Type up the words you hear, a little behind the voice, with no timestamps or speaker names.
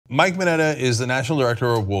Mike Monetta is the National Director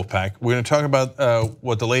of Wolf-PAC. We're going to talk about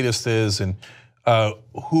what the latest is and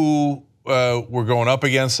who we're going up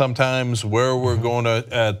against sometimes, where we're going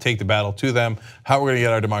to take the battle to them, how we're going to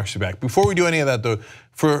get our democracy back. Before we do any of that though,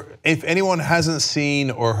 if anyone hasn't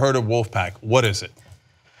seen or heard of Wolf-PAC, what is it?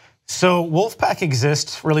 So Wolf-PAC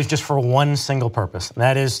exists really just for one single purpose, and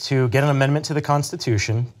that is to get an amendment to the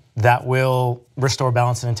Constitution that will restore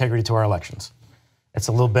balance and integrity to our elections. It's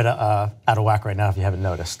a little bit out of whack right now if you haven't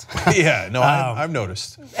noticed. Yeah, no, I've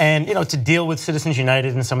noticed. And to deal with Citizens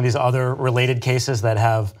United and some of these other related cases that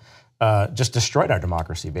have just destroyed our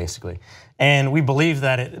democracy, basically. And we believe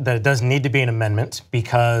that it does need to be an amendment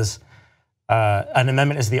because an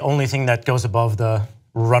amendment is the only thing that goes above the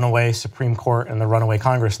runaway Supreme Court and the runaway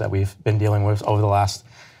Congress that we've been dealing with over the last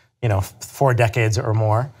 4 decades or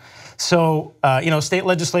more. So, state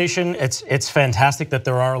legislation, it's fantastic that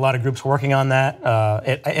there are a lot of groups working on that.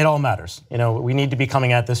 It all matters. We need to be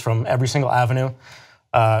coming at this from every single avenue.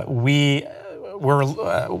 Our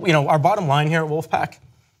bottom line here at Wolf-PAC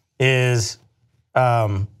is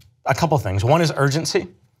a couple things. One is urgency,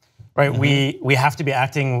 right? We have to be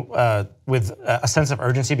acting with a sense of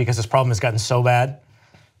urgency because this problem has gotten so bad.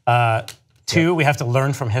 Two, we have to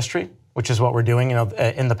learn from history, which is what we're doing.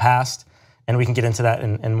 In the past. And we can get into that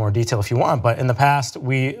in more detail if you want. But in the past,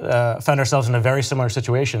 we found ourselves in a very similar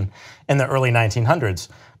situation in the early 1900s.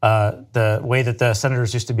 The way that the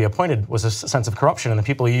senators used to be appointed was a sense of corruption, and the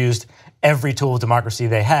people used every tool of democracy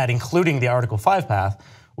they had, including the Article 5 path,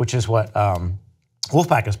 which is what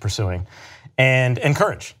Wolf-PAC is pursuing, and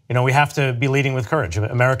courage. We have to be leading with courage.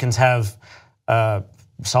 Americans have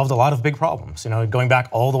solved a lot of big problems. Going back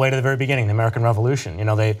all the way to the very beginning, the American Revolution.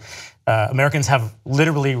 Americans have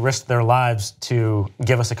literally risked their lives to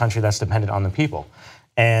give us a country that's dependent on the people.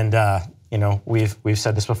 And we've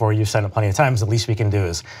said this before, you've said it plenty of times, the least we can do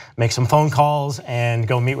is make some phone calls and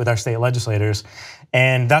go meet with our state legislators.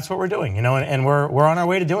 And that's what we're doing, and we're on our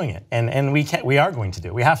way to doing it. And we are going to do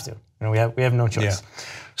it, we have to. We have no choice. Yeah.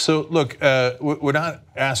 So look, we're not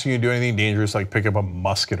asking you to do anything dangerous like pick up a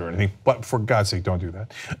musket or anything, but for God's sake, don't do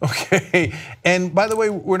that, okay? And by the way,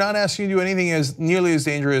 we're not asking you to do anything as nearly as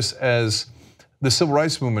dangerous as the Civil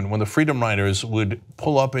Rights Movement when the Freedom Riders would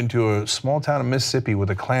pull up into a small town of Mississippi with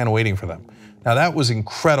a Klan waiting for them. Now that was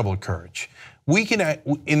incredible courage.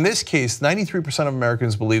 In this case, 93% of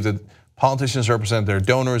Americans believe that politicians represent their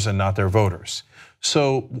donors and not their voters.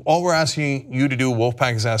 So all we're asking you to do,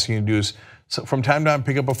 Wolf-PAC is asking you to do is, so from time to time,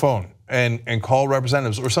 pick up a phone and call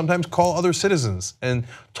representatives, or sometimes call other citizens and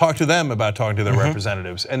talk to them about talking to their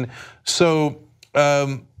representatives. And so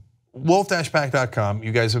wolf-pac.com,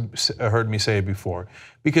 you guys have heard me say it before,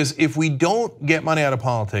 because if we don't get money out of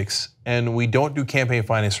politics and we don't do campaign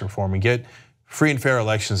finance reform and get free and fair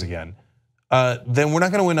elections again, then we're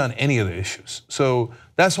not gonna win on any of the issues. So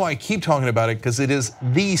that's why I keep talking about it, because it is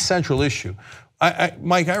the central issue.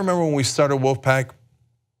 Mike, I remember when we started Wolf-PAC,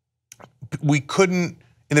 in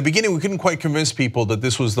the beginning, we couldn't quite convince people that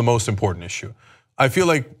this was the most important issue. I feel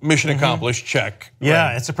like mission accomplished, check. Yeah,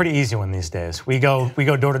 right? It's a pretty easy one these days. We go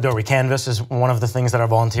door to door. We canvass is one of the things that our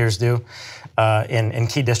volunteers do in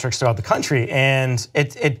key districts throughout the country. And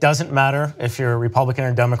it doesn't matter if you're a Republican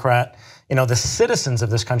or Democrat. The citizens of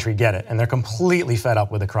this country get it, and they're completely fed up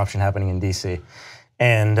with the corruption happening in DC.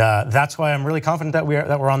 And that's why I'm really confident that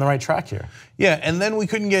we're on the right track here. Yeah, and then we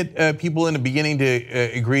couldn't get people in the beginning to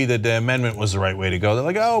agree that the amendment was the right way to go. They're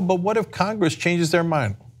like, oh, but what if Congress changes their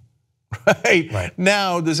mind? Right.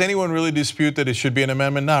 Now, does anyone really dispute that it should be an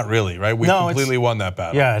amendment? Not really, right? We completely won that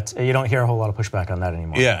battle. Yeah, you don't hear a whole lot of pushback on that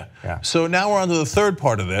anymore. Yeah. So now we're on to the third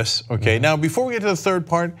part of this, okay? Now, before we get to the third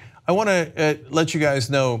part, I want to let you guys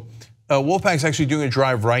know, Wolf-PAC's actually doing a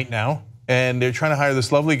drive right now. And they're trying to hire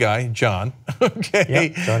this lovely guy, John, okay?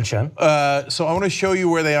 Yep, John Shen. So I want to show you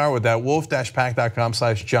where they are with that,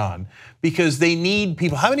 wolf-pac.com/John, because they need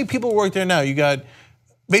people. How many people work there now? You got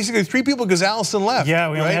basically 3 people because Allison left. Yeah,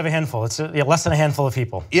 we only have a handful. It's less than a handful of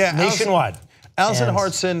people. Yeah, nationwide. Allison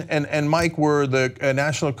Hartson and Mike were the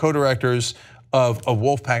national co-directors of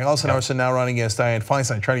Wolf-PAC. Allison Hartson now running against Dianne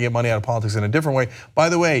Feinstein, trying to get money out of politics in a different way. By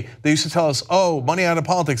the way, they used to tell us, oh, money out of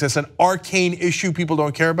politics, that's an arcane issue people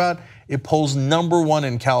don't care about. It polls #1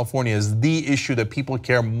 in California as the issue that people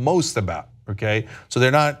care most about, okay? So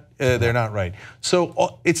they're not right.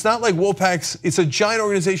 So it's not like Wolf-PAC's, it's a giant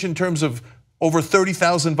organization in terms of over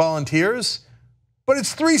 30,000 volunteers, but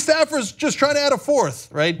it's 3 staffers just trying to add a 4th,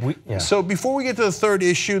 right? So before we get to the third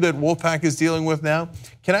issue that Wolf-PAC is dealing with now,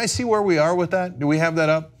 can I see where we are with that? Do we have that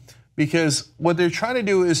up? Because what they're trying to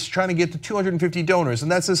do is trying to get to 250 donors,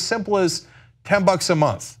 and that's as simple as $10 a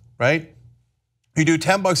month, right? You do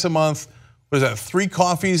 $10 a month, what is that, 3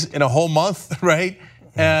 coffees in a whole month, right?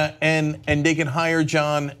 and they can hire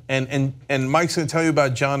John, and Mike's going to tell you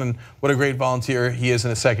about John and what a great volunteer he is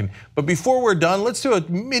in a second. But before we're done, let's do a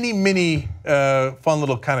mini fun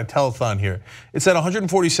little kind of telethon here. It's at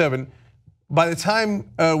 147. By the time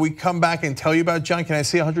we come back and tell you about John, can I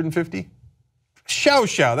see 150? Shout,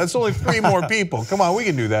 that's only 3 more people. Come on, we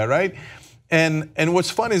can do that, right? And what's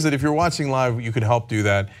fun is that if you're watching live, you can help do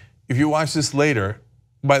that. If you watch this later,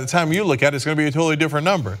 by the time you look at it, it's going to be a totally different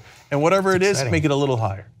number. And whatever it is, make it a little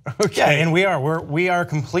higher. Okay. Yeah, and we are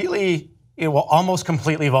completely, almost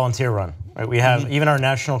completely volunteer run. Right? We have even our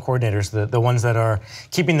national coordinators, the ones that are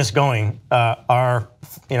keeping this going, are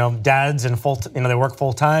dads and they work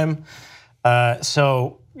full time.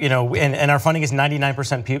 So and our funding is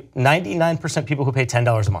 99% people who pay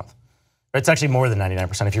 $10 a month. It's actually more than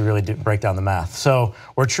 99% if you really do break down the math. So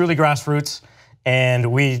we're truly grassroots, and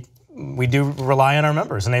we do rely on our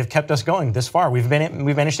members, and they've kept us going this far. We've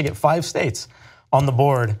managed to get 5 states on the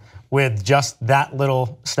board with just that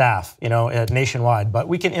little staff, nationwide. But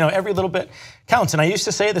we can, every little bit counts. And I used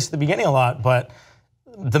to say this at the beginning a lot, but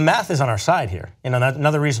the math is on our side here. That's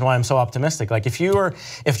another reason why I'm so optimistic. Like if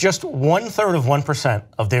just 1/3 of 1%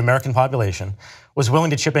 of the American population was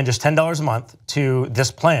willing to chip in just $10 a month to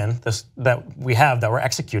this plan, that we have, that we're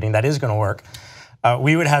executing, that is going to work,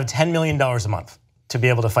 we would have $10 million a month to be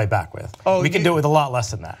able to fight back with. We could do it with a lot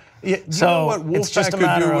less than that. Yeah, you know what Wolf-PAC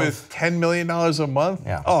could do with $10 million a month?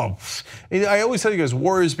 Yeah. Oh, I always tell you guys,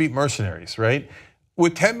 warriors beat mercenaries, right?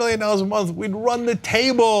 With $10 million a month, we'd run the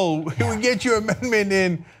table. We would get your amendment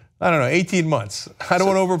in, I don't know, 18 months. I don't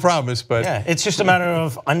want to overpromise, but. Yeah, it's just a matter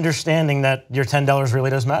of understanding that your $10 really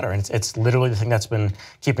does matter. And it's literally the thing that's been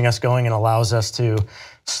keeping us going and allows us to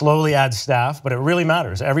slowly add staff, but it really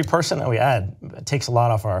matters. Every person that we add takes a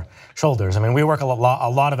lot off our shoulders. I mean, we work a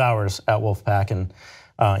lot of hours at Wolf-PAC, and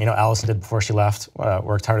Allison did before she left,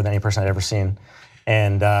 worked harder than any person I'd ever seen.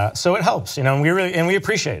 And so it helps, and we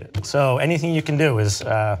appreciate it. So anything you can do is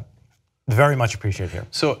very much appreciated here.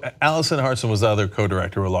 So Allison Hartson was the other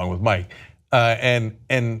co-director along with Mike,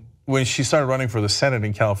 and when she started running for the Senate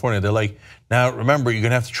in California, they're like, now remember, you're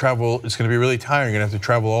gonna have to travel. It's gonna be really tiring. You're gonna have to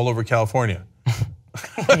travel all over California.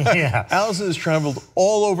 Yeah. Allison has traveled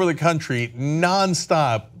all over the country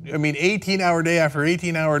nonstop. I mean, 18-hour day after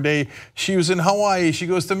 18-hour day. She was in Hawaii, she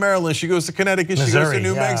goes to Maryland, she goes to Connecticut, she goes to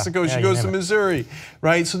New Mexico, she goes to Missouri,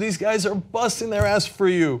 right? So these guys are busting their ass for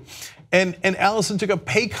you. And Allison took a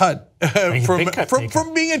pay cut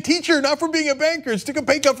from being a teacher, not from being a banker. She took a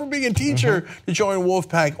pay cut from being a teacher to join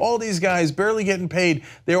Wolf-PAC. All these guys barely getting paid.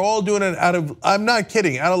 They're all doing it out of, I'm not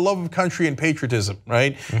kidding, out of love of country and patriotism,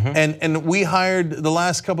 right? And we hired the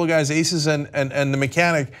last couple of guys, Aces and the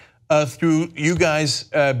mechanic, through you guys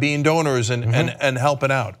being donors and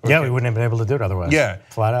helping out. Okay. Yeah, we wouldn't have been able to do it otherwise. Yeah.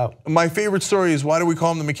 Flat out. My favorite story is, why do we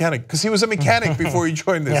call him the mechanic? Because he was a mechanic before he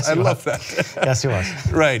joined this. Yes, I love that. Yes, he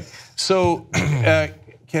was. Right. So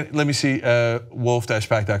let me see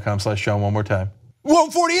wolf-pac.com/John one more time.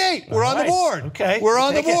 148. We're on the board. Okay. We're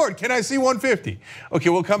on the board. Can I see 150? Okay,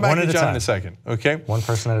 we'll come back to John in a second. Okay. One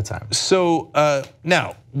person at a time. So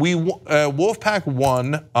now Wolf-PAC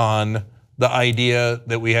won on the idea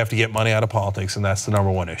that we have to get money out of politics, and that's the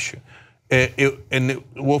 #1 issue. And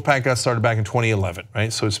Wolf-PAC got started back in 2011,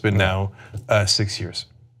 right? So it's been now 6 years.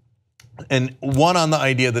 And won on the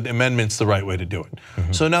idea that amendment's the right way to do it.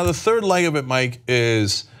 So now the third leg of it, Mike,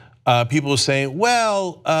 is people are saying,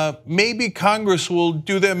 well, maybe Congress will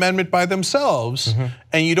do the amendment by themselves,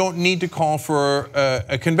 and you don't need to call for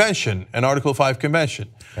a convention, an Article 5 convention.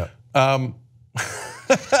 Yep.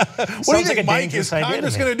 What do you think, Mike? Is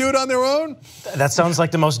Congress going to do it on their own? That sounds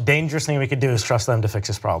like the most dangerous thing we could do is trust them to fix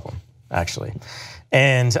this problem, actually.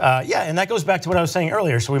 And yeah, and that goes back to what I was saying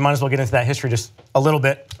earlier, so we might as well get into that history just a little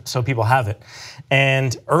bit so people have it.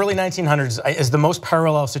 And early 1900s is the most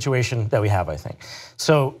parallel situation that we have, I think.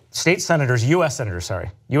 So US senators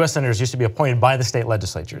used to be appointed by the state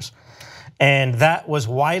legislatures. And that was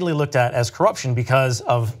widely looked at as corruption because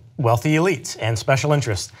of wealthy elites and special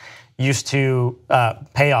interests used to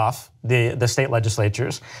pay off the state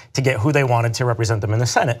legislatures to get who they wanted to represent them in the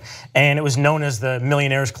Senate. And it was known as the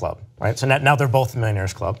Millionaires Club, right? So now they're both the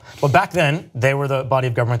Millionaires Club. But back then, they were the body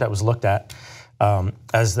of government that was looked at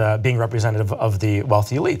as being representative of the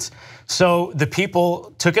wealthy elites. So the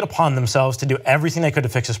people took it upon themselves to do everything they could to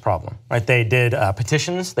fix this problem, right? They did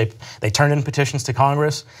petitions, they turned in petitions to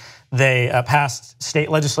Congress, they passed state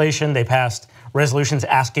legislation, they passed resolutions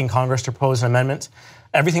asking Congress to propose an amendment.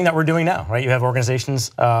 Everything that we're doing now, right? You have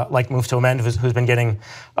organizations like Move to Amend who's been getting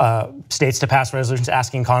states to pass resolutions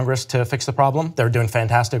asking Congress to fix the problem. They're doing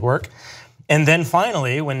fantastic work. And then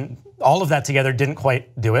finally, when all of that together didn't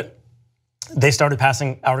quite do it, they started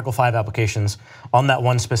passing Article 5 applications on that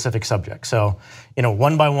one specific subject. So,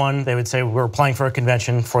 one by one, they would say, we're applying for a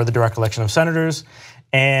convention for the direct election of senators.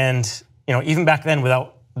 And, even back then,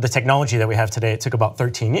 without the technology that we have today, it took about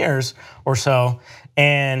 13 years or so.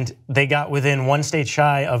 And they got within one state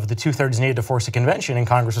shy of the 2/3 needed to force a convention, and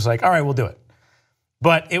Congress was like, all right, we'll do it.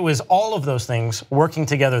 But it was all of those things working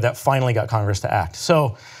together that finally got Congress to act.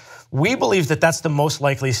 So we believe that that's the most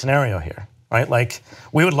likely scenario here. Right, like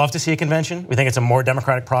we would love to see a convention. We think it's a more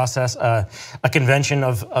democratic process. A convention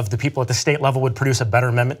of the people at the state level would produce a better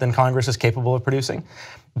amendment than Congress is capable of producing.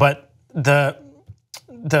 But the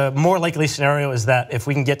more likely scenario is that if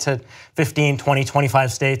we can get to 15, 20,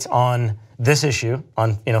 25 states on this issue,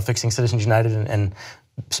 on fixing Citizens United and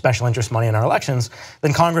special interest money in our elections,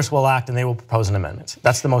 then Congress will act and they will propose an amendment.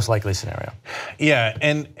 That's the most likely scenario. Yeah,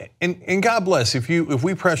 and God bless, if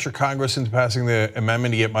we pressure Congress into passing the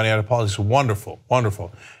amendment to get money out of politics, wonderful,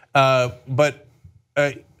 wonderful. But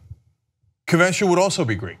convention would also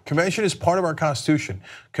be great. Convention is part of our Constitution.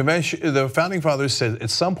 Convention, the founding fathers said at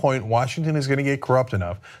some point Washington is going to get corrupt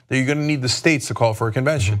enough that you're going to need the states to call for a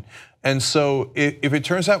convention. And so if it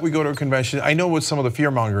turns out we go to a convention, I know what some of the fear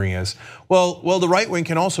mongering is. Well, the right wing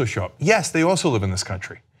can also show up. Yes, they also live in this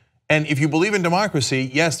country. And if you believe in democracy,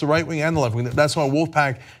 yes, the right wing and the left wing, that's why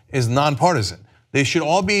Wolf-PAC is nonpartisan. They should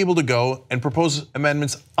all be able to go and propose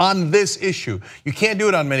amendments on this issue. You can't do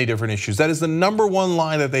it on many different issues. That is the #1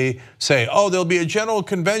 line that they say. Oh, there'll be a general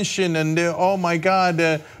convention and oh my God,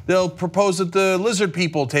 they'll propose that the lizard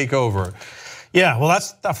people take over. Yeah, well,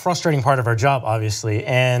 that's a frustrating part of our job, obviously.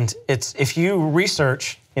 And it's if you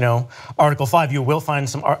research, Article 5, you will find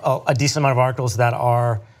a decent amount of articles that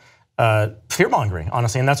are fear mongering,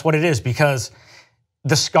 honestly, and that's what it is because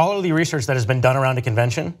the scholarly research that has been done around a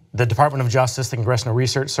convention, the Department of Justice, the Congressional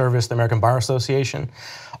Research Service, the American Bar Association,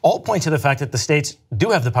 all point to the fact that the states do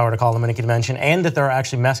have the power to call them in a convention and that there are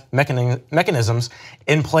actually mechanisms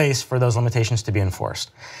in place for those limitations to be enforced.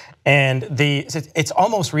 And it's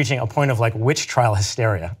almost reaching a point of like witch trial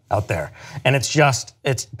hysteria out there. And it's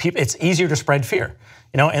easier to spread fear.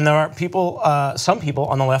 And there are people, some people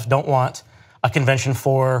on the left don't want a convention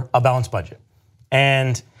for a balanced budget.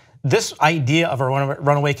 And this idea of a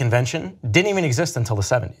runaway convention didn't even exist until the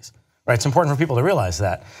 70s, right? It's important for people to realize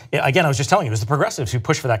that. Again, I was just telling you, it was the progressives who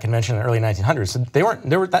pushed for that convention in the early 1900s. So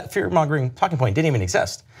that fear-mongering talking point didn't even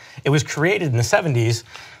exist. It was created in the 70s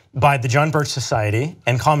by the John Birch Society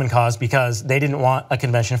and Common Cause because they didn't want a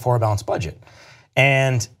convention for a balanced budget.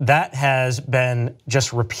 And that has been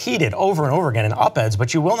just repeated over and over again in op-eds,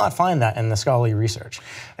 but you will not find that in the scholarly research.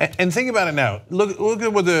 And think about it now. Look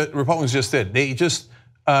at what the Republicans just did. They just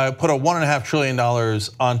put a $1.5 trillion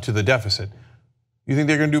onto the deficit. You think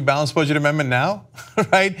they're going to do balanced budget amendment now,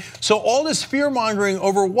 right? So all this fear mongering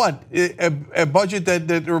over what? A budget that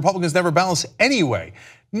the Republicans never balanced anyway.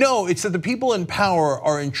 No, it's that the people in power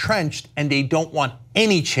are entrenched and they don't want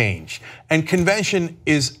any change. And convention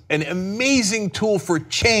is an amazing tool for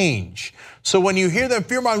change. So when you hear that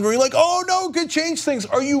fear mongering, like, oh no, it could change things.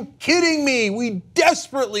 Are you kidding me? We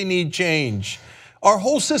desperately need change. Our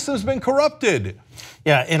whole system's been corrupted.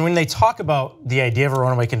 Yeah, and when they talk about the idea of a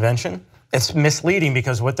runaway convention, it's misleading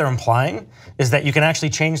because what they're implying is that you can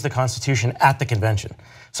actually change the Constitution at the convention.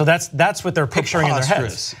 So that's what they're picturing in their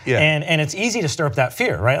heads. Yeah. And it's easy to stir up that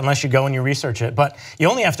fear, right? Unless you go and you research it. But you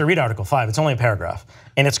only have to read Article 5. It's only a paragraph.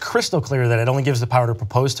 And it's crystal clear that it only gives the power to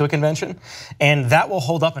propose to a convention. And that will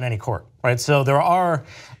hold up in any court, right? So there are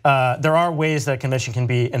ways that convention can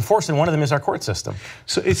be enforced, and one of them is our court system.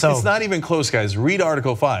 So it's not even close, guys. Read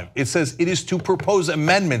Article 5. It says it is to propose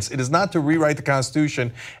amendments. It is not to rewrite the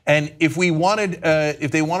Constitution. And if they wanted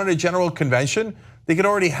a general convention, they could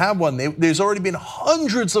already have one. There's already been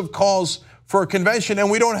hundreds of calls for a convention,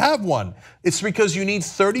 and we don't have one. It's because you need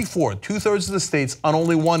 34, 2/3 of the states on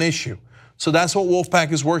only one issue. So that's what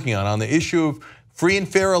Wolf-PAC is working on the issue of free and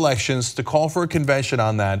fair elections, to call for a convention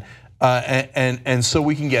on that, and so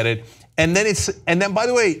we can get it. And then by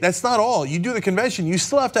the way, that's not all. You do the convention, you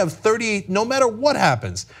still have to have 38, no matter what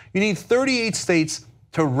happens. You need 38 states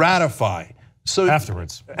to ratify. So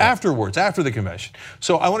afterwards, after the convention.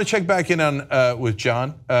 So I want to check back in on with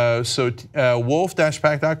John. So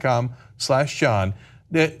wolf-pac.com/John.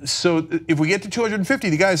 So if we get to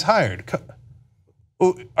 250, the guy's hired.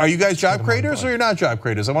 Are you guys job creators or you're not job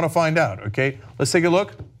creators? I want to find out. Okay, let's take a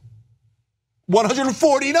look.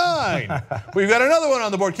 149. We've got another one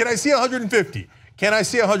on the board. Can I see 150? Can I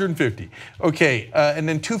see 150? Okay, and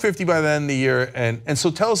then 250 by the end of the year. And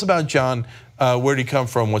so tell us about John. Where did he come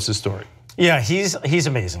from? What's his story? Yeah, he's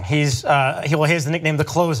amazing. He has the nickname The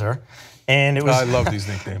Closer, and it was. I love these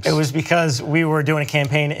nicknames. It was because we were doing a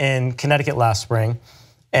campaign in Connecticut last spring,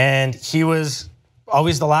 and he was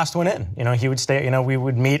always the last one in. He would stay. We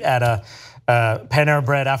would meet at a Panera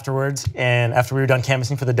Bread afterwards, and after we were done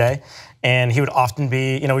canvassing for the day, and he would often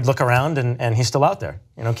be, we'd look around and he's still out there,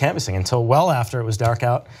 canvassing until well after it was dark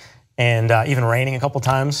out, and even raining a couple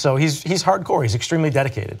times. So he's hardcore. He's extremely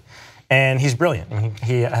dedicated, and he's brilliant. I mean,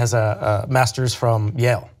 he has a master's from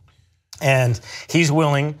Yale, and he's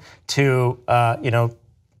willing to,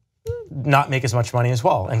 not make as much money as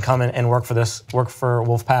well, and come in and work for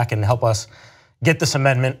Wolf-PAC and help us get this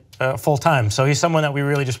amendment full time. So he's someone that we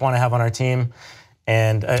really just want to have on our team,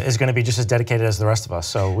 and is going to be just as dedicated as the rest of us.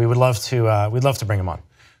 So we would love to bring him on.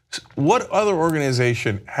 What other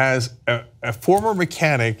organization has a former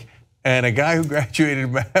mechanic and a guy who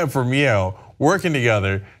graduated from Yale working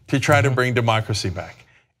together to try to bring democracy back?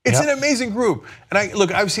 It's an amazing group, and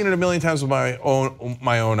I've seen it a million times with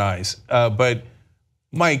my own eyes. But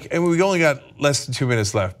Mike, and we only got less than 2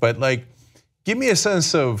 minutes left, but give me a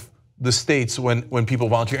sense of the states when people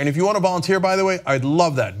volunteer. And if you want to volunteer, by the way, I'd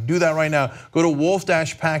love that. Do that right now. Go to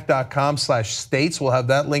wolf-pac.com/states. We'll have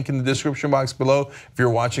that link in the description box below if you're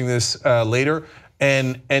watching this later.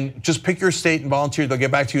 And just pick your state and volunteer. They'll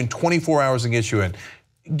get back to you in 24 hours and get you in.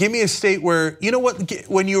 Give me a state where,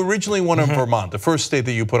 when you originally won in Vermont, the first state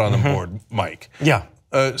that you put on the board, Mike. Yeah.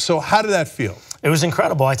 So how did that feel? It was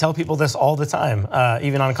incredible. I tell people this all the time,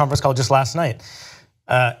 even on a conference call just last night.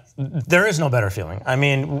 There is no better feeling. I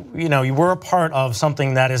mean, you were a part of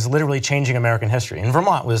something that is literally changing American history. And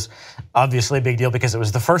Vermont was obviously a big deal because it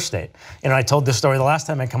was the first state. I told this story the last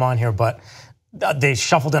time I come on here, but they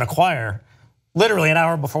shuffled in a choir literally an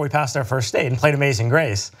hour before we passed our first state and played Amazing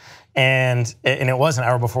Grace. And it was an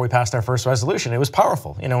hour before we passed our first resolution. It was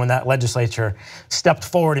powerful, when that legislature stepped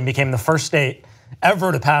forward and became the first state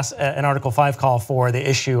ever to pass an Article 5 call for the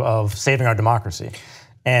issue of saving our democracy.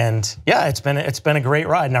 And yeah, it's been a great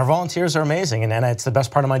ride, and our volunteers are amazing, and it's the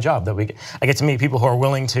best part of my job that I get to meet people who are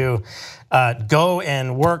willing to go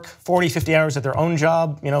and work 40, 50 hours at their own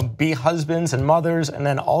job, be husbands and mothers, and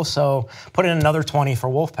then also put in another 20 for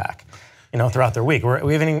Wolf-PAC, throughout their week.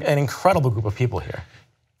 We have an incredible group of people here.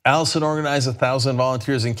 Allison organized 1,000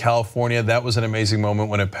 volunteers in California. That was an amazing moment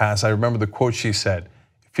when it passed. I remember the quote she said,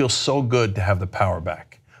 "It feels so good to have the power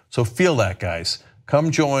back." So feel that, guys. Come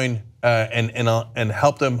join and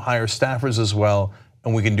help them hire staffers as well,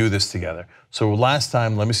 and we can do this together. So last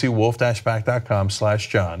time, let me see,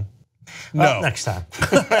 wolf-pac.com/John. No. Next time.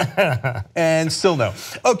 And still no.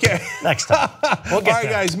 Okay. Next time. We'll get All right,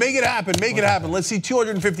 there. guys, make it happen. Make it happen. Let's see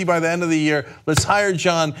 250 by the end of the year. Let's hire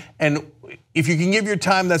John. And if you can give your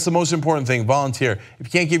time, that's the most important thing. Volunteer. If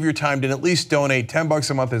you can't give your time, then at least donate. $10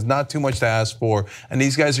 a month is not too much to ask for. And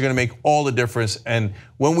these guys are going to make all the difference. And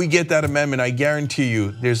when we get that amendment, I guarantee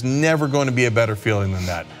you, there's never going to be a better feeling than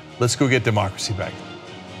that. Let's go get democracy back.